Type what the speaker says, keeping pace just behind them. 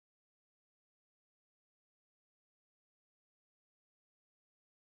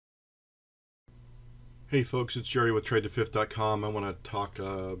Hey folks, it's Jerry with TradeToFifth.com. I want to talk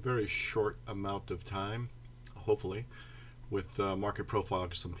a very short amount of time, hopefully, with market profile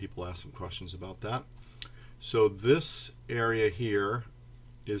because some people asked some questions about that. So this area here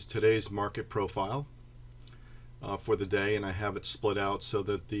is today's market profile for the day, and I have it split out so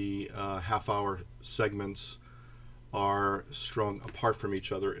that the half-hour segments are strung apart from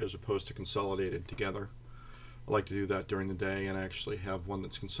each other as opposed to consolidated together. I like to do that during the day, and I actually have one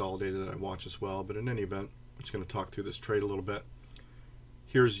that's consolidated that I watch as well. But in any event, I'm just going to talk through this trade a little bit.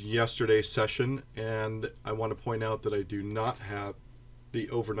 Here's yesterday's session, and I want to point out that I do not have the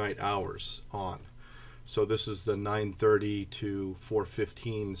overnight hours on. So this is the 9:30 to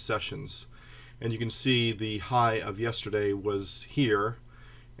 4:15 sessions. And you can see the high of yesterday was here.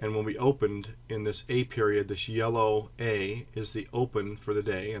 And when we opened in this A period, this yellow A is the open for the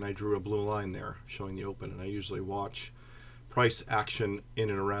day, and I drew a blue line there showing the open. And I usually watch price action in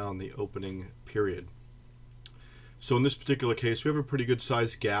and around the opening period. So in this particular case, we have a pretty good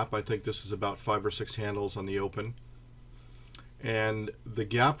sized gap. I think this is about 5 or 6 handles on the open. And the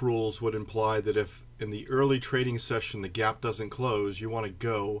gap rules would imply that if in the early trading session the gap doesn't close, you want to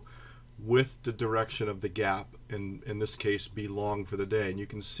go with the direction of the gap, and in this case be long for the day. And you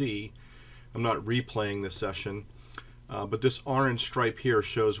can see, I'm not replaying the session, but this orange stripe here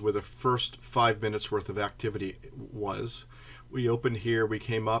shows where the first 5 minutes worth of activity was. We opened here, we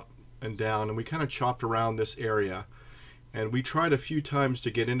came up and down, and we kind of chopped around this area, and we tried a few times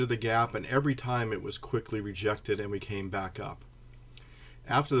to get into the gap, and every time it was quickly rejected and we came back up.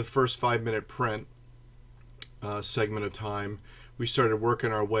 After the first 5-minute print segment of time, we started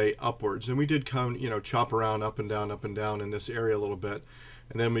working our way upwards, and we did come, chop around up and down in this area a little bit.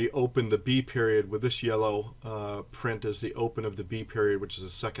 And then we opened the B period with this yellow print as the open of the B period, which is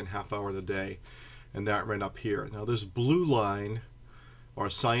the second half hour of the day, and that ran up here. Now this blue line or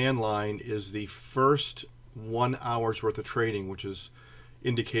cyan line is the first 1 hour's worth of trading, which is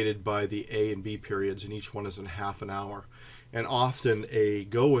indicated by the A and B periods, and each one is in half an hour. And often a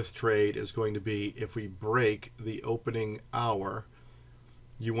go with trade is going to be, if we break the opening hour,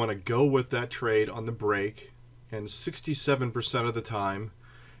 you want to go with that trade on the break, and 67% of the time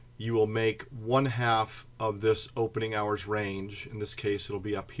you will make 1/2 of this opening hour's range. In this case it'll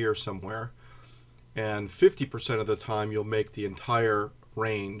be up here somewhere, and 50% of the time you'll make the entire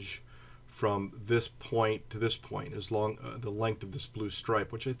range from this point to this point, as long the length of this blue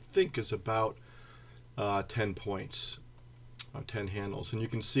stripe, which I think is about 10 points. 10 handles. And you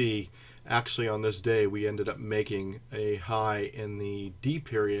can see actually on this day we ended up making a high in the D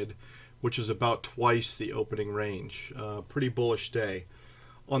period, which is about twice the opening range. Pretty bullish day.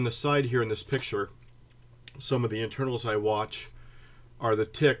 On the side here in this picture, some of the internals I watch are the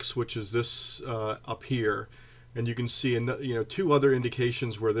ticks, which is this up here, and you can see two other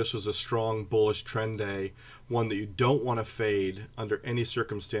indications where this was a strong bullish trend day. One that you don't want to fade under any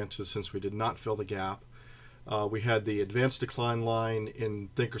circumstances, since we did not fill the gap. We had the advanced decline line in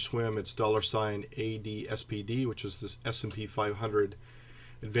Thinkorswim. It's $ADSPD, which is this S&P 500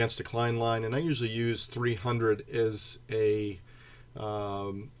 advanced decline line, and I usually use 300 as a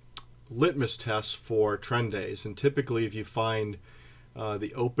litmus test for trend days. And typically if you find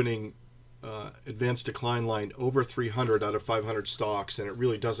the opening advanced decline line over 300 out of 500 stocks, and it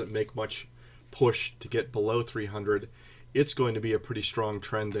really doesn't make much push to get below 300, it's going to be a pretty strong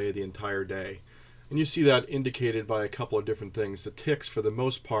trend day the entire day. And you see that indicated by a couple of different things. The ticks, for the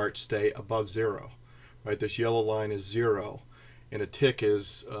most part, stay above 0. Right? This yellow line is 0, and a tick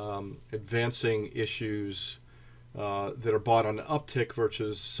is advancing issues that are bought on an uptick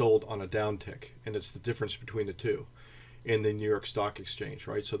versus sold on a downtick, and it's the difference between the two in the New York Stock Exchange.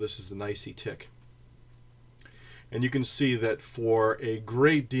 Right? So this is the NYSE tick. And you can see that for a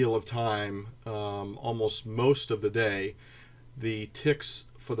great deal of time, almost most of the day, the ticks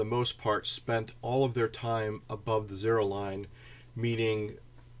for the most part spent all of their time above the 0 line, meaning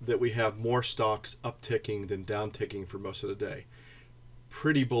that we have more stocks upticking than downticking for most of the day.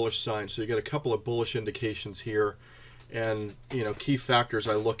 Pretty bullish sign. So you get a couple of bullish indications here, and key factors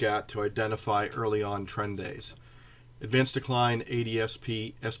I look at to identify early on trend days. Advanced decline,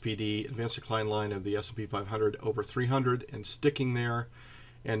 ADSP, SPD, advanced decline line of the S&P 500 over 300 and sticking there,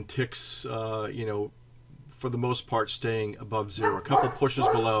 and ticks, for the most part staying above 0. A couple pushes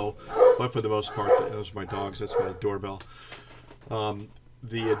below, but for the most part, those are my dogs, that's my doorbell.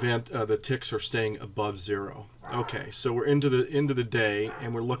 The ticks are staying above 0. Okay, so we're into the day,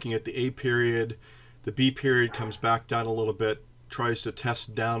 and we're looking at the A period. The B period comes back down a little bit, tries to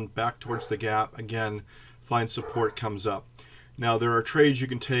test down back towards the gap. Again, finds support, comes up. Now there are trades you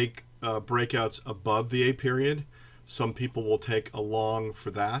can take breakouts above the A period. Some people will take a long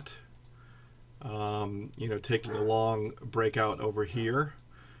for that. you know, taking a long breakout over here.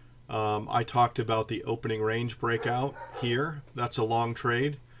 I talked about the opening range breakout here. That's a long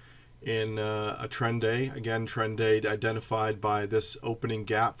trade in a trend day. Again, trend day identified by this opening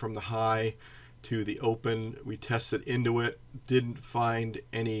gap from the high to the open. We tested into it, didn't find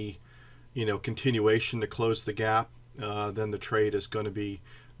any, you know, continuation to close the gap. Then the trade is going to be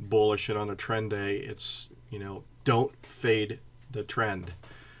bullish, and on a trend day, it's, you know, don't fade the trend.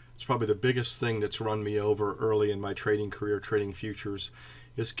 It's probably the biggest thing that's run me over early in my trading career, trading futures,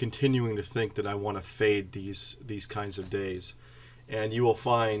 is continuing to think that I want to fade these kinds of days. And you will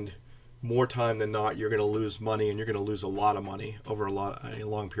find more time than not you're going to lose money, and you're going to lose a lot of money over a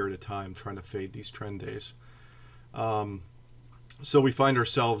long period of time trying to fade these trend days. So we find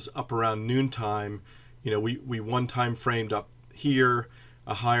ourselves up around noontime. You know, we one time framed up here,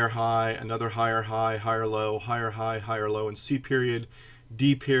 a higher high, another higher high, higher low, higher high, higher low, and C period,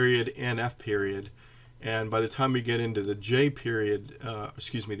 D period, and F period. And by the time we get into the J period,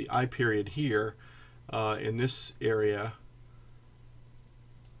 the I period here, in this area,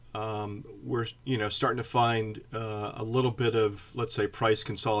 we're, you know, starting to find a little bit of, let's say, price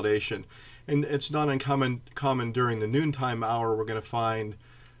consolidation. And it's not uncommon during the noontime hour, we're going to find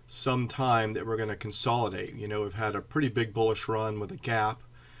some time that we're going to consolidate. You know, we've had a pretty big bullish run with a gap,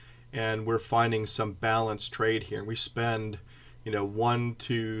 and we're finding some balanced trade here. And we spend, you know, 1,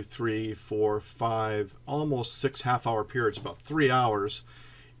 2, 3, 4, 5, almost 6 half-hour periods, about 3 hours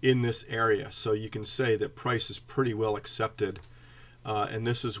in this area. So you can say that price is pretty well accepted. And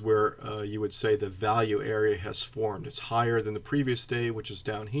this is where you would say the value area has formed. It's higher than the previous day, which is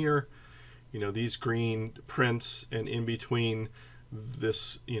down here. You know, these green prints, and in between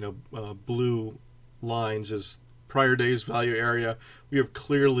this, you know, blue lines is prior day's value area. We have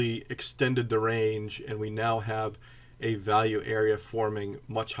clearly extended the range, and we now have a value area forming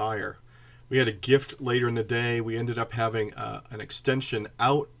much higher. We had a gift later in the day. We ended up having an extension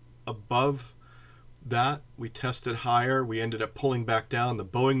out above that. We tested higher. We ended up pulling back down. The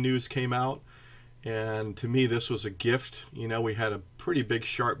Boeing news came out, and to me this was a gift. You know, we had a pretty big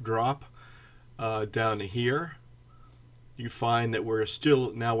sharp drop down to here. You find that we're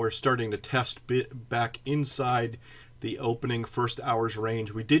starting to test back inside the opening first hour's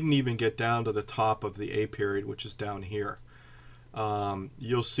range. We didn't even get down to the top of the A period, which is down here.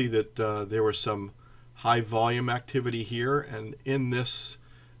 You'll see that there was some high volume activity here, and in this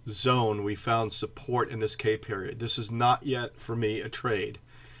zone we found support in this K period. This is not yet, for me, a trade,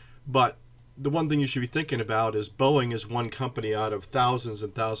 but the one thing you should be thinking about is Boeing is one company out of thousands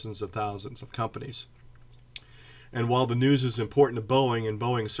and thousands and thousands of companies. And while the news is important to Boeing, and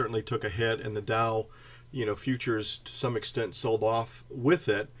Boeing certainly took a hit, and the Dow, you know, futures to some extent sold off with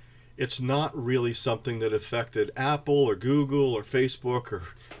it, it's not really something that affected Apple or Google or Facebook or,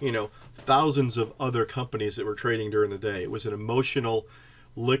 you know, thousands of other companies that were trading during the day. It was an emotional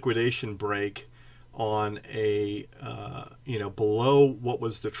liquidation break on a, you know, below what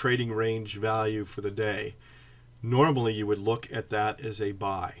was the trading range value for the day. Normally you would look at that as a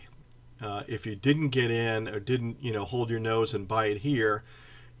buy. If you didn't get in, or didn't, you know, hold your nose and buy it here,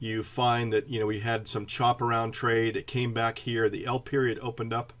 you find that, you know, we had some chop around trade. It came back here. The L period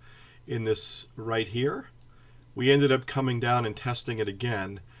opened up in this right here. We ended up coming down and testing it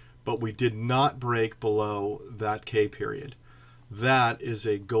again, but we did not break below that K period. That is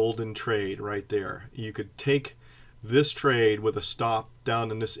a golden trade right there. You could take this trade with a stop down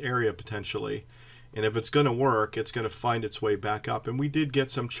in this area potentially, and if it's going to work, it's going to find its way back up. And we did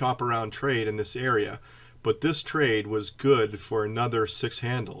get some chop around trade in this area, but this trade was good for another 6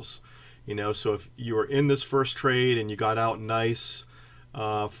 handles. You know, so if you were in this first trade and you got out nice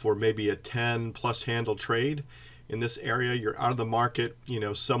for maybe a 10+ handle trade in this area, you're out of the market. You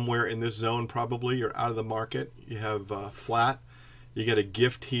know, somewhere in this zone probably you're out of the market. You have flat. You get a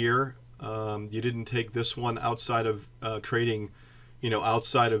gift here. You didn't take this one outside of trading, you know,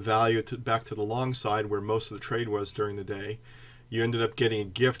 outside of value back to the long side where most of the trade was during the day. You ended up getting a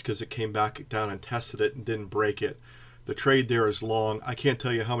gift because it came back down and tested it and didn't break it. The trade there is long. I can't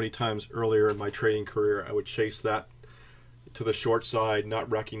tell you how many times earlier in my trading career I would chase that to the short side,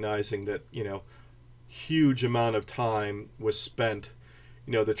 not recognizing that, you know, huge amount of time was spent.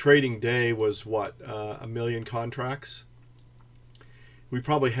 You know, the trading day was what, 1 million contracts? We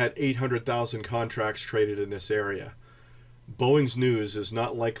probably had 800,000 contracts traded in this area. Boeing's news is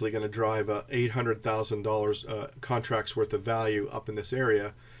not likely going to drive a $800,000 contracts worth of value up in this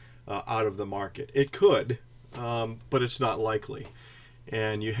area out of the market. It could, but it's not likely.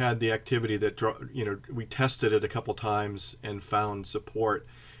 And you had the activity that, you know, we tested it a couple times and found support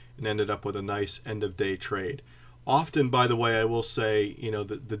and ended up with a nice end of day trade. Often, by the way, I will say, you know,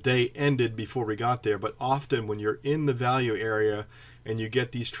 the day ended before we got there, but often when you're in the value area and you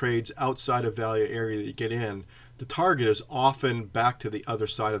get these trades outside of value area that you get in, the target is often back to the other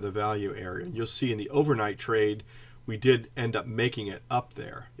side of the value area. And you'll see in the overnight trade, we did end up making it up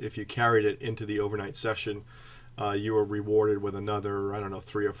there. If you carried it into the overnight session, you were rewarded with another, I don't know,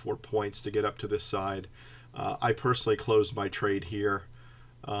 3 or 4 points to get up to this side. I personally closed my trade here.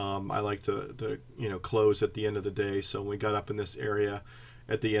 I like to you know, close at the end of the day. So when we got up in this area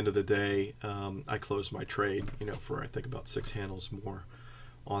at the end of the day, I closed my trade, you know, for I think about 6 handles more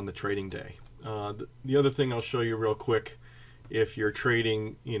on the trading day. The other thing I'll show you real quick, if you're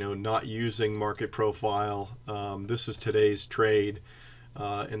trading, you know, not using market profile, this is today's trade.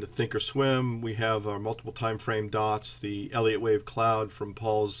 In the Thinkorswim, we have our multiple time frame dots, the Elliott wave cloud from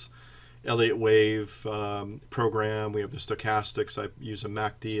Paul's Elliott wave program. We have the stochastics. I use a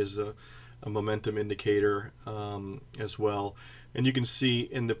MACD as a momentum indicator as well. And you can see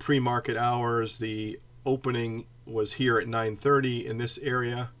in the pre-market hours, the opening was here at 9:30 in this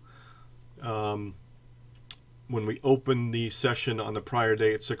area. When we opened the session on the prior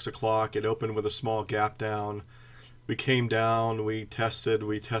day at 6 o'clock, it opened with a small gap down. We came down, we tested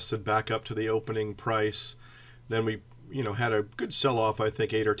back up to the opening price. Then we, you know, had a good sell-off, I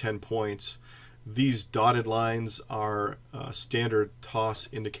think 8 or 10 points. These dotted lines are standard toss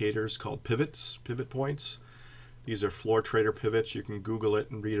indicators called pivots, pivot points. These are floor trader pivots. You can Google it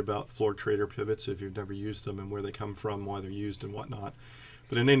and read about floor trader pivots if you've never used them and where they come from, why they're used and whatnot.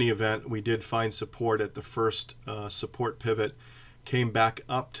 But in any event, we did find support at the first support pivot, came back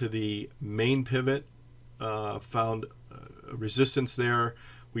up to the main pivot, found resistance there.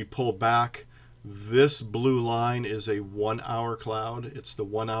 We pulled back. This blue line is a 1 hour cloud. It's the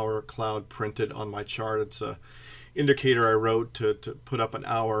 1 hour cloud printed on my chart. It's a indicator I wrote to put up an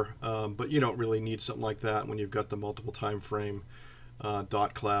hour, but you don't really need something like that when you've got the multiple time frame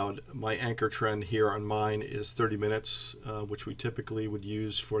dot cloud. My anchor trend here on mine is 30 minutes, which we typically would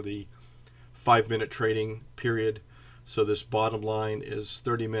use for the 5-minute trading period. So this bottom line is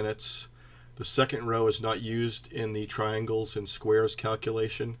 30 minutes. The second row is not used in the triangles and squares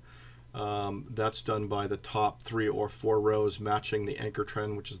calculation. That's done by the top 3 or 4 rows matching the anchor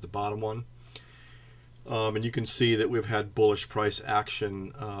trend, which is the bottom one. And you can see that we've had bullish price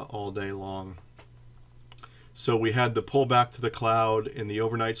action all day long. So we had the pullback to the cloud in the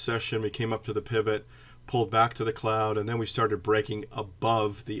overnight session. We came up to the pivot, pulled back to the cloud, and then we started breaking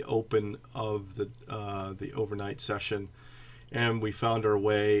above the open of the overnight session. And we found our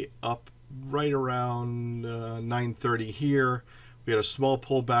way up right around 9:30 here. We had a small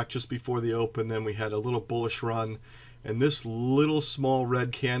pullback just before the open. Then we had a little bullish run. And this little small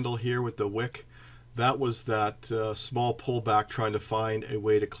red candle here with the wick, that was that small pullback trying to find a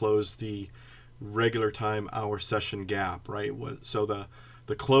way to close the regular time hour session gap, right? So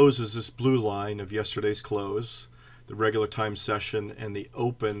the close is this blue line of yesterday's close, the regular time session, and the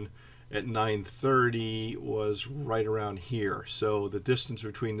open at 9:30 was right around here. So the distance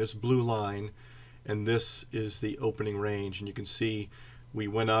between this blue line and this is the opening range. And you can see we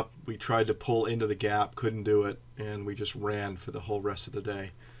went up, we tried to pull into the gap, couldn't do it, and we just ran for the whole rest of the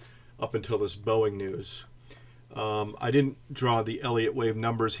day up until this Boeing news. I didn't draw the Elliott wave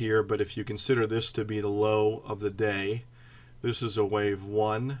numbers here, but if you consider this to be the low of the day, this is a wave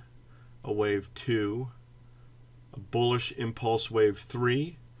 1, a wave 2, a bullish impulse wave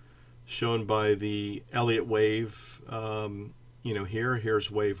 3, shown by the Elliott wave, you know,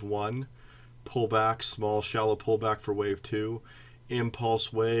 here's wave 1, pullback, small shallow pullback for wave 2,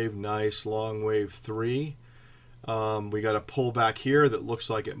 impulse wave, nice long wave 3. We got a pullback here that looks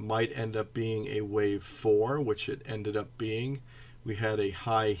like it might end up being a wave 4, which it ended up being. We had a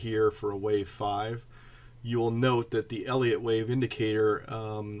high here for a wave 5. You will note that the Elliott wave indicator,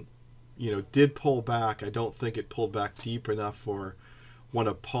 you know, did pull back. I don't think it pulled back deep enough for one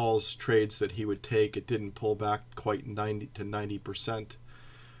of Paul's trades that he would take. It didn't pull back quite 90 to 90%.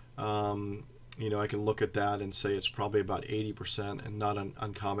 You know, I can look at that and say it's probably about 80% and not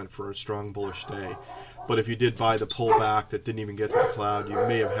uncommon for a strong bullish day. But if you did buy the pullback that didn't even get to the cloud, you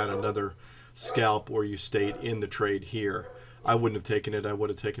may have had another scalp or you stayed in the trade here. I wouldn't have taken it. I would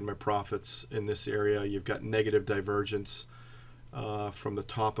have taken my profits in this area. You've got negative divergence from the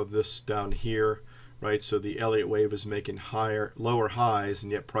top of this down here, right? So the Elliott wave is making lower highs,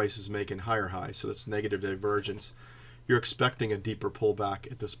 and yet price is making higher highs. So that's negative divergence. You're expecting a deeper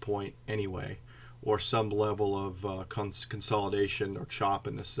pullback at this point anyway, or some level of consolidation or chop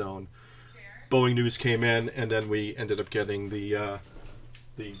in this zone. Boeing news came in, and then we ended up getting the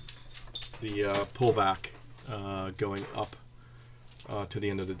pullback going up to the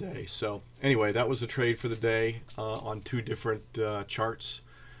end of the day. So anyway, that was a trade for the day on 2 different charts.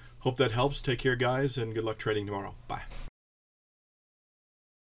 Hope that helps. Take care, guys, and good luck trading tomorrow. Bye.